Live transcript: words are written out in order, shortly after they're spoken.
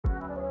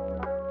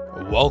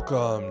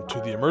Welcome to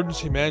the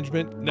Emergency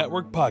Management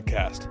Network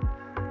podcast,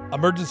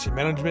 emergency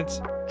management's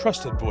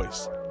trusted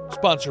voice,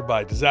 sponsored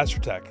by Disaster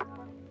Tech,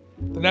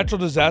 the Natural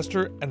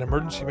Disaster and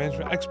Emergency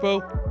Management Expo,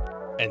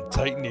 and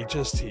Titan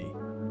HST.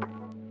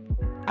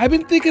 I've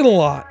been thinking a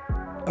lot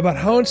about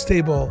how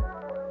unstable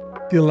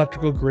the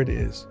electrical grid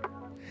is.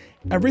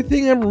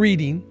 Everything I'm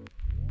reading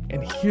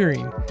and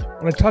hearing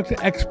when I talk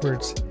to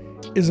experts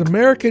is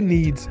America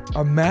needs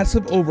a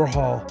massive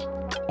overhaul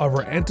of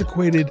our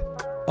antiquated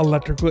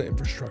electrical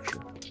infrastructure.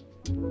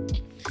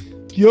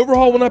 The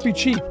overhaul will not be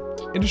cheap.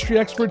 Industry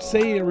experts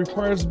say it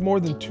requires more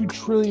than $2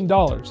 trillion,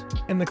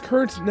 and the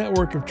current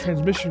network of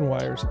transmission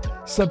wires,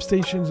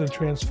 substations, and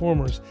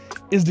transformers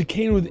is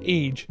decaying with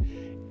age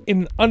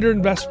in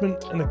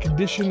underinvestment and a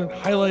condition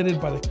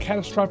highlighted by the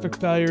catastrophic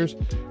failures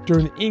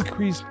during the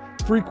increased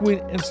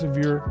frequent and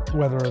severe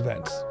weather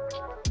events.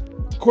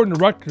 According to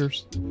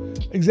Rutgers,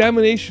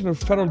 examination of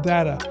federal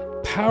data,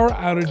 power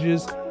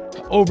outages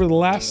over the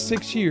last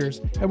 6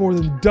 years have more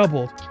than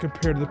doubled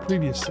compared to the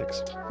previous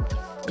 6.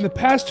 In the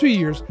past 2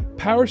 years,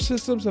 power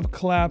systems have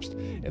collapsed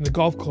in the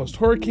Gulf Coast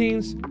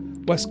hurricanes,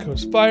 West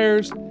Coast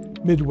fires,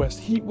 Midwest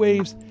heat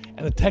waves,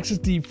 and the Texas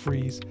deep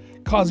freeze,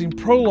 causing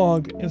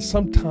prolonged and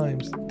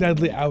sometimes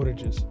deadly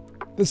outages.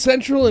 The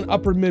central and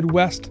upper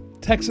Midwest,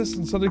 Texas,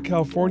 and Southern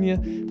California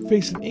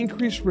face an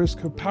increased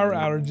risk of power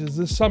outages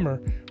this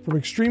summer from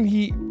extreme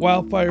heat,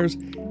 wildfires,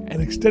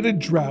 and extended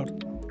drought,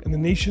 and the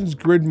nation's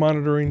grid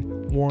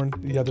monitoring warned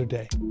the other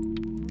day.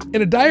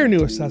 In a dire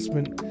new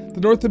assessment,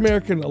 the North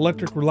American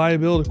Electric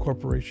Reliability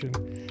Corporation,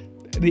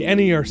 the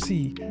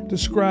NERC,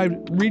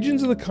 described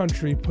regions of the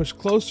country pushed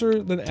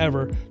closer than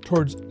ever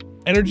towards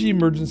energy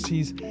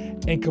emergencies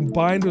and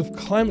combined with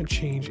climate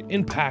change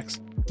impacts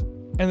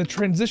and the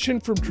transition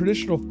from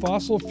traditional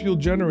fossil fuel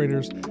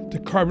generators to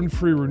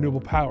carbon-free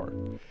renewable power.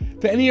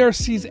 The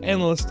NERC's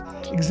analysts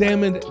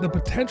examined the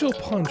potential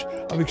punch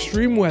of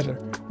extreme weather,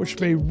 which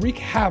may wreak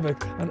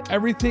havoc on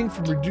everything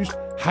from reduced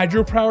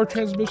hydropower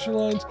transmission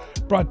lines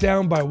brought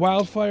down by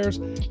wildfires.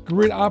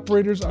 Grid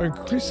operators are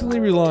increasingly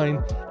relying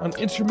on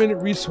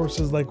intermittent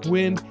resources like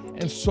wind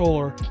and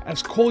solar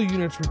as coal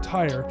units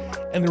retire,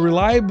 and the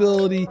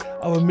reliability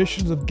of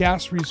emissions of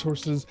gas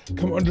resources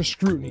come under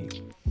scrutiny.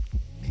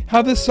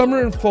 How this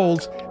summer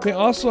unfolds may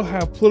also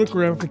have political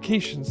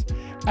ramifications,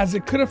 as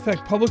it could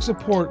affect public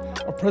support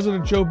of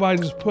President Joe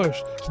Biden's push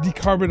to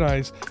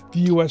decarbonize the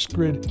U.S.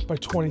 grid by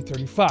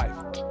 2035.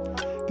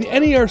 The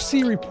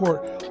NERC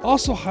report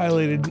also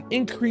highlighted an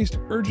increased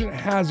urgent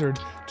hazard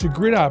to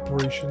grid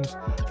operations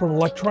from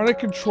electronic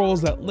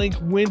controls that link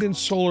wind and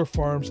solar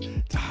farms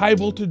to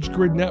high-voltage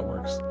grid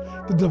networks.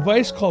 The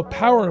device, called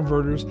power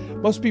inverters,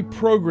 must be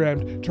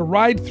programmed to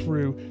ride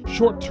through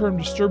short-term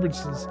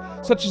disturbances,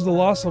 such as the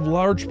loss of a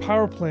large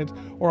power plant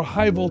or a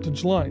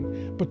high-voltage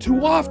line, but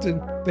too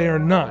often they are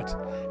not.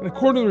 And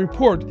according to the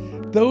report,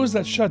 those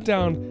that shut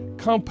down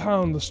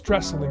compound the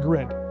stress on the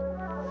grid.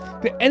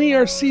 The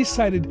NERC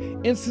cited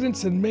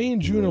incidents in May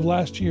and June of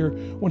last year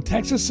when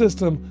Texas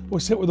system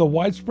was hit with a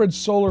widespread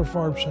solar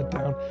farm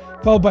shutdown,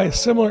 followed by a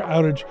similar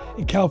outage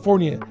in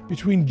California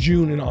between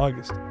June and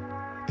August.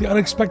 The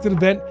unexpected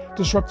event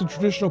disrupted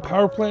traditional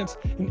power plants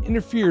and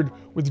interfered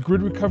with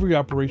grid recovery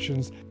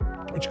operations,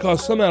 which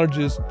caused some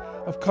outages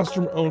of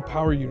customer-owned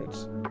power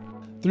units.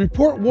 The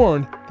report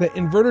warned that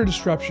inverter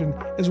disruption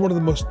is one of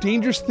the most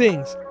dangerous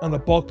things on the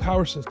bulk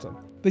power system.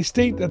 They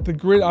state that the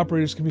grid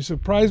operators can be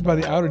surprised by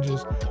the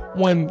outages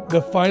when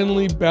the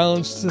finely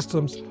balanced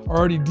systems are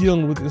already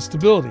dealing with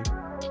instability.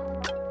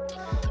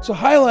 So,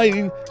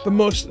 highlighting the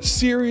most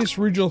serious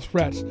regional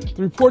threats,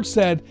 the report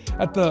said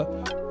at the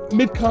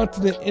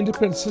Mid-Continent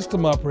Independent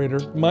System Operator,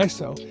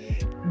 MISO,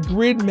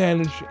 grid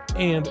managed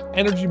and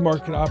energy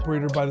market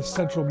operator by the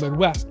Central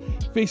Midwest,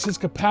 faces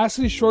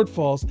capacity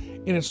shortfalls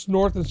in its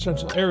north and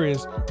central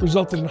areas,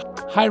 resulting in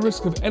high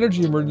risk of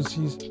energy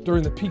emergencies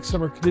during the peak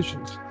summer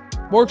conditions.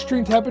 More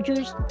extreme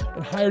temperatures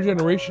and higher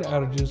generation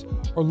outages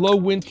or low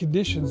wind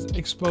conditions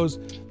expose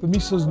the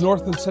MISO's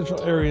north and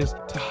central areas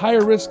to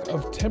higher risk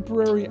of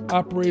temporary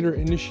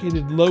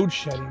operator-initiated load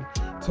shedding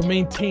to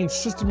maintain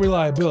system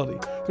reliability.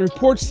 The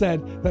report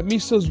said that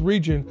MISO's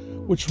region,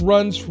 which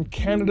runs from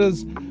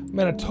Canada's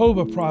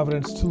Manitoba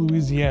province to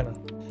Louisiana.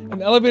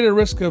 An elevated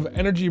risk of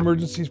energy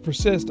emergencies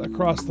persist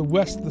across the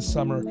west this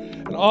summer,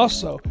 and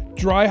also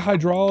dry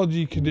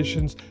hydrology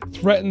conditions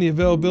threaten the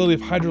availability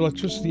of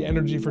hydroelectricity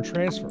energy for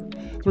transfer.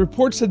 The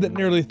report said that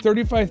nearly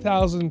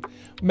 35,000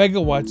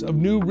 megawatts of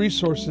new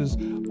resources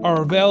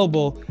are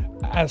available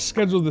as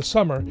scheduled this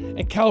summer,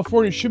 and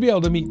California should be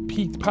able to meet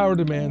peak power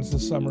demands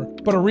this summer.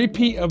 But a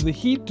repeat of the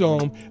heat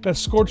dome that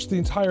scorched the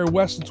entire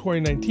West in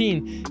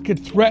 2019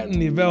 could threaten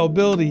the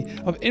availability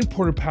of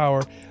imported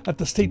power that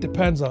the state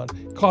depends on,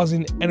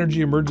 causing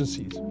energy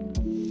emergencies.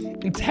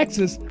 In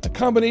Texas, a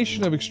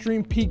combination of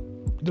extreme peak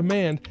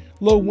demand,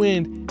 low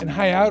wind, and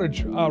high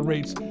outage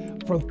rates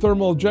from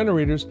thermal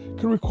generators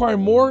could require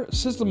more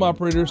system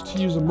operators to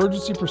use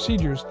emergency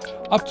procedures,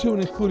 up to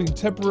and including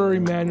temporary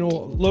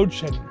manual load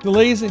shedding.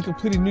 Delays in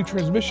completing new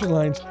transmission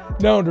lines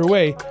now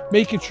underway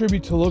may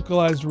contribute to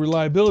localized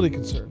reliability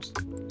concerns.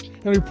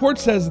 The report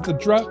says that the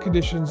drought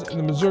conditions in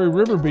the Missouri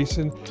River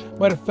Basin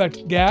might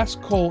affect gas,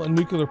 coal, and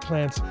nuclear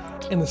plants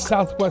in the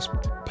Southwest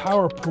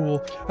power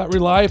pool that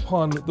rely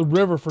upon the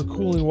river for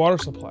cooling water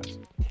supplies.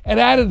 It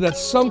added that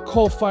some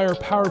coal-fired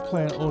power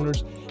plant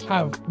owners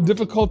have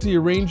difficulty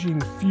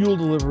arranging fuel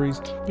deliveries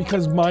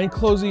because mine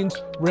closings,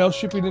 rail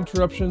shipping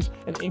interruptions,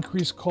 and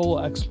increased coal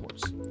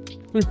exports.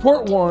 The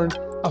report warned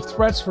of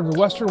threats from the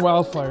western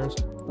wildfires,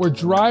 where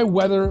dry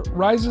weather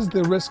rises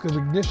the risk of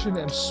ignition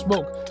and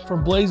smoke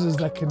from blazes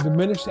that can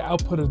diminish the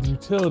output of the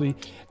utility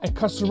and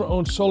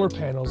customer-owned solar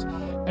panels,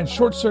 and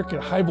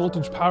short-circuit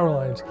high-voltage power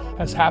lines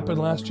has happened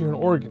last year in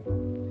Oregon.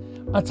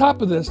 On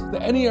top of this, the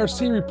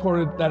NERC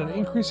reported that an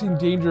increasing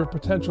danger of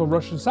potential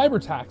Russian cyber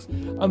attacks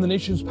on the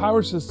nation's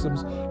power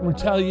systems in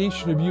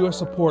retaliation of U.S.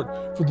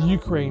 support for the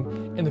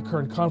Ukraine in the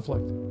current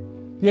conflict.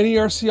 The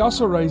NERC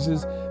also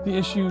raises the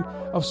issue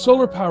of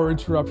solar power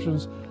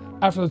interruptions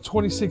after the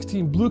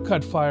 2016 Blue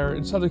Cut fire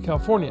in Southern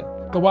California.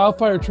 The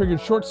wildfire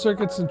triggered short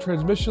circuits in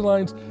transmission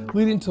lines,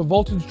 leading to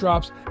voltage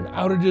drops and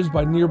outages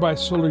by nearby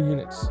solar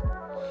units.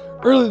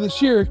 Early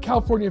this year,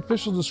 California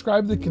officials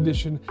described the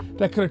condition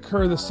that could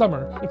occur this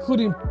summer,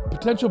 including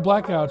potential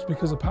blackouts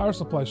because of power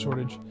supply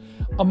shortage.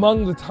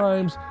 Among the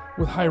times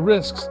with high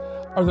risks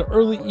are the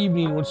early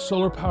evening when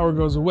solar power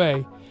goes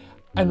away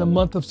and the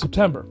month of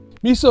September.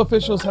 MISO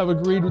officials have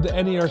agreed with the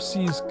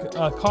NERC's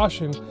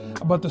caution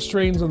about the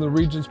strains on the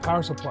region's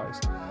power supplies.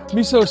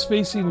 MISO is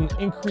facing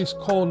increased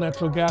coal,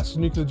 natural gas,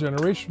 and nuclear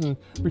generation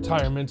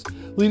retirements,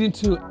 leading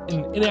to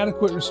an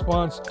inadequate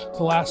response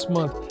to last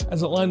month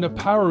as it lined up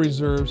power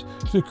reserves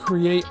to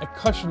create a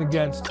cushion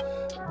against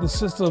the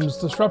system's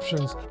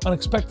disruptions,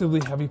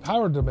 unexpectedly heavy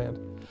power demand.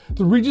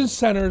 The region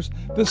centers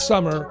this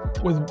summer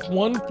with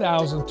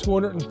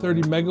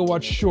 1,230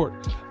 megawatts short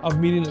of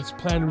meeting its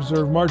planned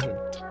reserve margin.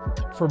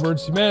 For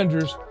emergency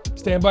managers,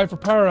 stand by for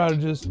power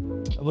outages.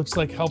 It looks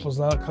like help is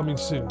not coming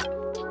soon.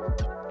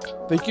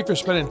 Thank you for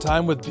spending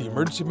time with the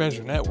Emergency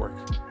Management Network.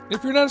 And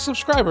if you're not a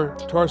subscriber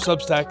to our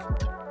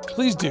Substack,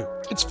 please do.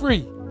 It's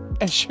free.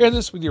 And share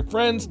this with your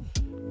friends,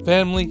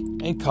 family,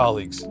 and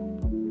colleagues.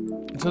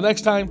 Until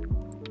next time,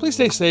 please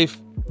stay safe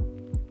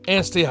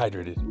and stay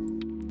hydrated.